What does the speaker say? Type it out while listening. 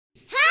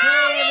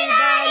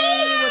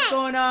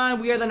going on?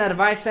 We are the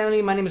Narvaez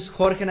family. My name is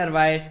Jorge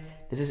Narvaez.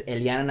 This is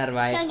Eliana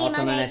Narvaez,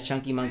 also known as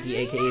Chunky Monkey,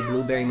 aka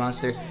Blueberry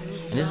Monster.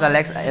 And this is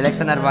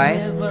Alexa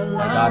Narvaez,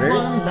 my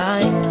daughters.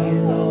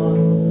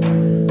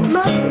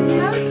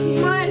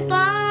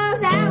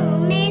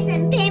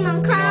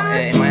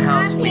 In my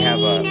house,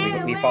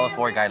 we follow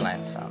 4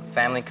 guidelines: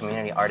 family,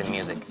 community, art, and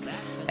music.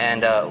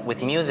 And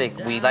with music,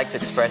 we like to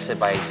express it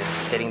by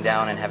just sitting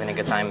down and having a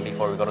good time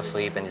before we go to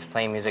sleep, and just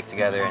playing music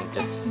together, and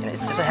just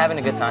it's just having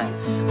a good time.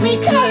 We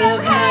could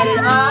have had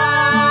it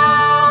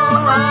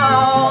all,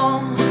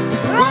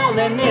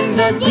 rolling in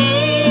the deep.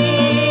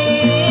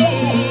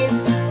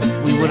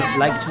 We would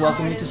like to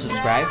welcome you to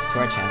subscribe to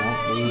our channel.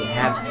 We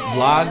have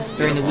vlogs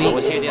during the week. I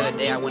was here the other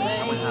day. I went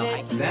out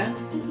hiking that.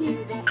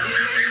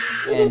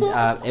 And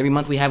every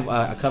month we have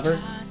a cover.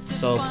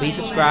 So please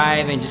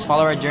subscribe and just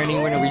follow our journey.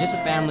 We're just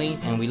a family,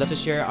 and we love to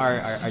share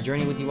our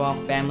journey with you all.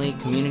 Family,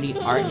 community,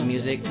 art, and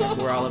music. That's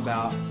what we're all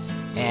about.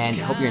 And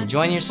hope you're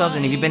enjoying yourselves.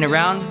 And if you've been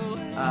around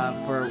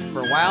for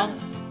a while,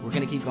 we're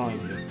gonna keep going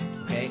with you.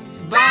 Okay?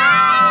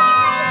 Bye!